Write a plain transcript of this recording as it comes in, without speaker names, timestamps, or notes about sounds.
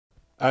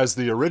As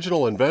the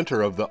original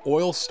inventor of the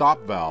oil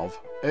stop valve,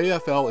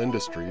 AFL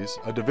Industries,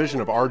 a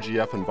division of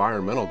RGF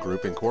Environmental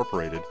Group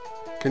Incorporated,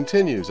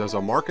 continues as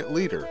a market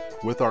leader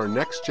with our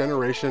next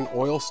generation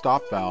oil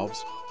stop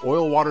valves,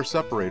 oil water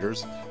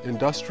separators,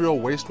 industrial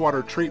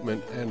wastewater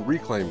treatment, and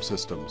reclaim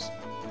systems.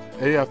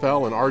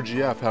 AFL and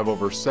RGF have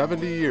over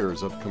 70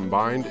 years of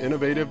combined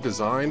innovative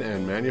design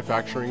and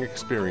manufacturing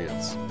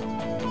experience.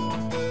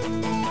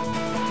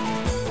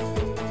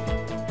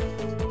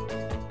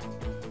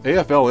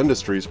 AFL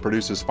Industries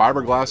produces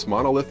fiberglass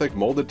monolithic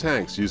molded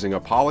tanks using a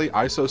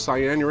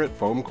polyisocyanurate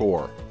foam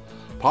core.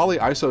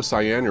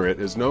 Polyisocyanurate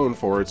is known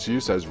for its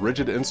use as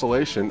rigid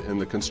insulation in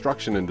the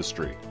construction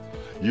industry.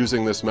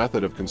 Using this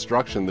method of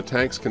construction, the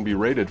tanks can be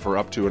rated for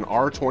up to an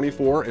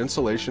R24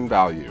 insulation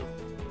value.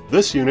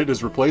 This unit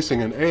is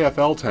replacing an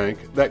AFL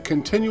tank that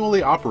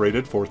continually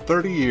operated for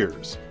 30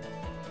 years.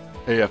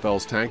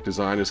 AFL's tank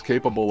design is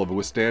capable of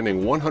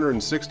withstanding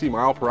 160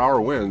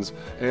 mph winds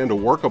and a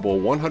workable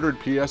 100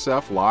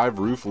 PSF live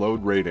roof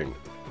load rating.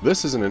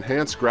 This is an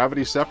enhanced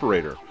gravity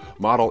separator,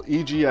 model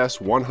EGS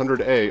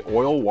 100A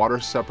oil water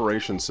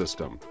separation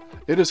system.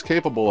 It is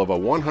capable of a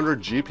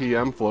 100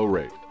 GPM flow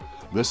rate.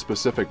 This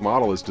specific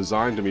model is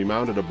designed to be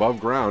mounted above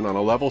ground on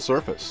a level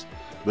surface.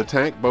 The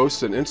tank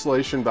boasts an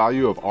insulation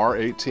value of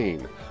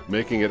R18,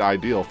 making it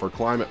ideal for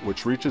climate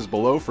which reaches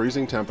below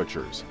freezing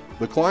temperatures.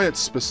 The client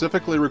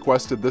specifically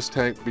requested this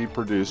tank be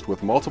produced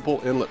with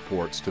multiple inlet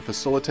ports to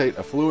facilitate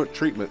effluent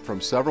treatment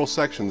from several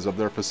sections of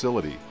their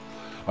facility.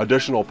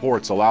 Additional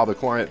ports allow the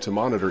client to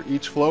monitor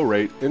each flow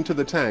rate into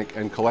the tank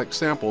and collect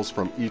samples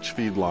from each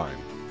feed line.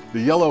 The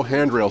yellow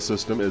handrail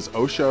system is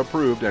OSHA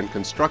approved and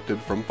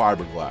constructed from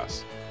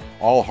fiberglass.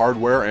 All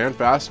hardware and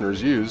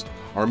fasteners used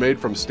are made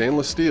from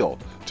stainless steel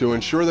to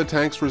ensure the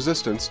tank's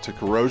resistance to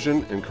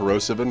corrosion in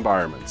corrosive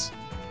environments.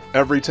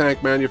 Every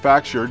tank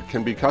manufactured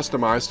can be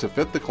customized to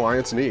fit the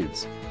client's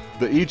needs.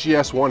 The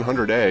EGS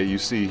 100A you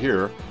see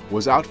here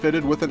was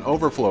outfitted with an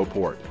overflow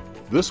port.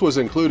 This was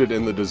included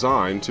in the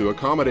design to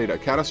accommodate a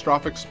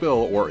catastrophic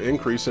spill or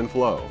increase in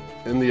flow.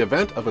 In the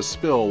event of a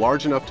spill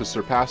large enough to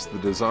surpass the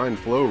designed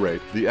flow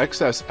rate, the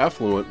excess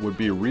effluent would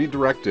be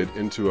redirected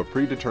into a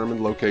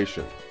predetermined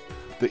location.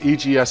 The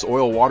EGS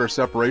oil water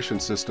separation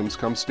systems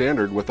come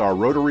standard with our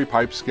rotary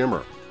pipe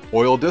skimmer,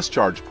 oil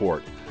discharge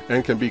port,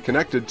 and can be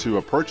connected to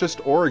a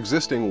purchased or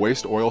existing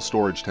waste oil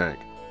storage tank.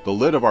 The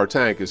lid of our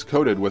tank is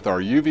coated with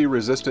our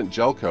UV-resistant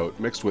gel coat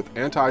mixed with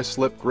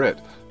anti-slip grit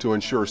to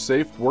ensure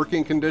safe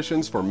working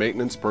conditions for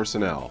maintenance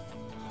personnel.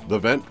 The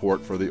vent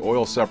port for the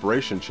oil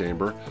separation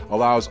chamber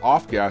allows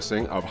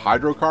off-gassing of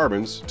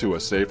hydrocarbons to a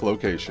safe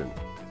location.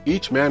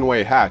 Each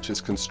manway hatch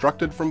is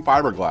constructed from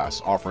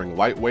fiberglass, offering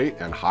lightweight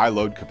and high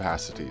load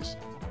capacities.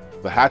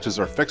 The hatches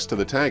are fixed to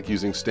the tank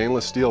using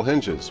stainless steel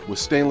hinges with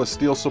stainless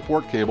steel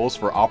support cables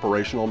for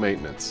operational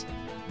maintenance.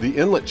 The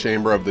inlet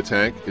chamber of the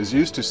tank is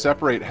used to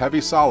separate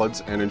heavy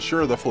solids and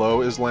ensure the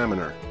flow is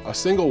laminar. A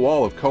single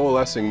wall of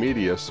coalescing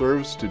media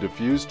serves to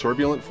diffuse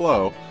turbulent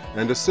flow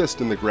and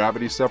assist in the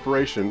gravity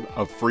separation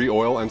of free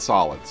oil and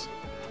solids.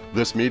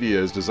 This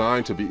media is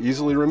designed to be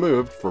easily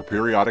removed for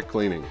periodic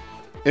cleaning.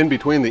 In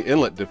between the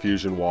inlet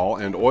diffusion wall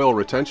and oil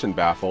retention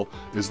baffle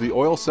is the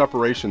oil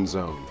separation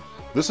zone.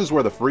 This is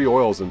where the free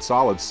oils and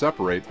solids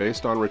separate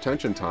based on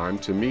retention time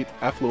to meet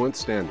effluent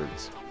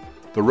standards.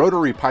 The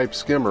rotary pipe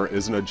skimmer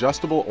is an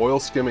adjustable oil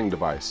skimming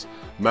device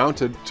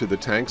mounted to the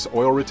tank's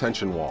oil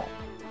retention wall.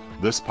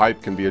 This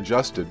pipe can be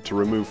adjusted to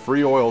remove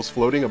free oils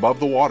floating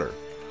above the water.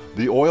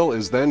 The oil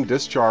is then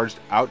discharged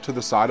out to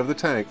the side of the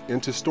tank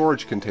into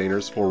storage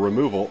containers for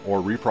removal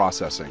or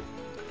reprocessing.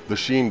 The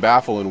sheen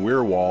baffle and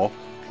weir wall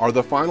are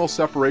the final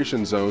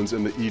separation zones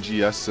in the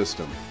EGS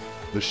system.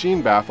 The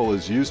sheen baffle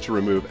is used to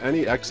remove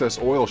any excess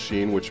oil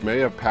sheen which may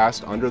have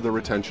passed under the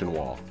retention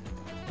wall.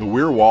 The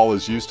weir wall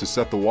is used to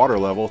set the water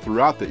level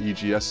throughout the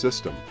EGS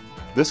system.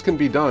 This can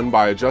be done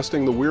by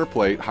adjusting the weir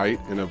plate height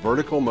in a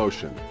vertical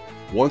motion.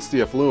 Once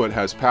the effluent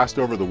has passed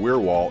over the weir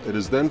wall, it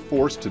is then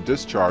forced to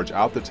discharge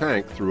out the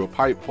tank through a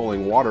pipe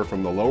pulling water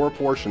from the lower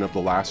portion of the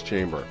last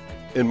chamber.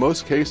 In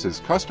most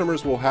cases,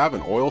 customers will have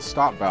an oil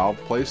stop valve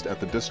placed at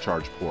the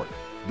discharge port.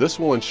 This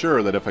will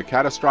ensure that if a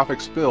catastrophic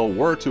spill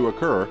were to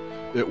occur,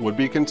 it would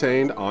be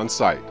contained on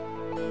site.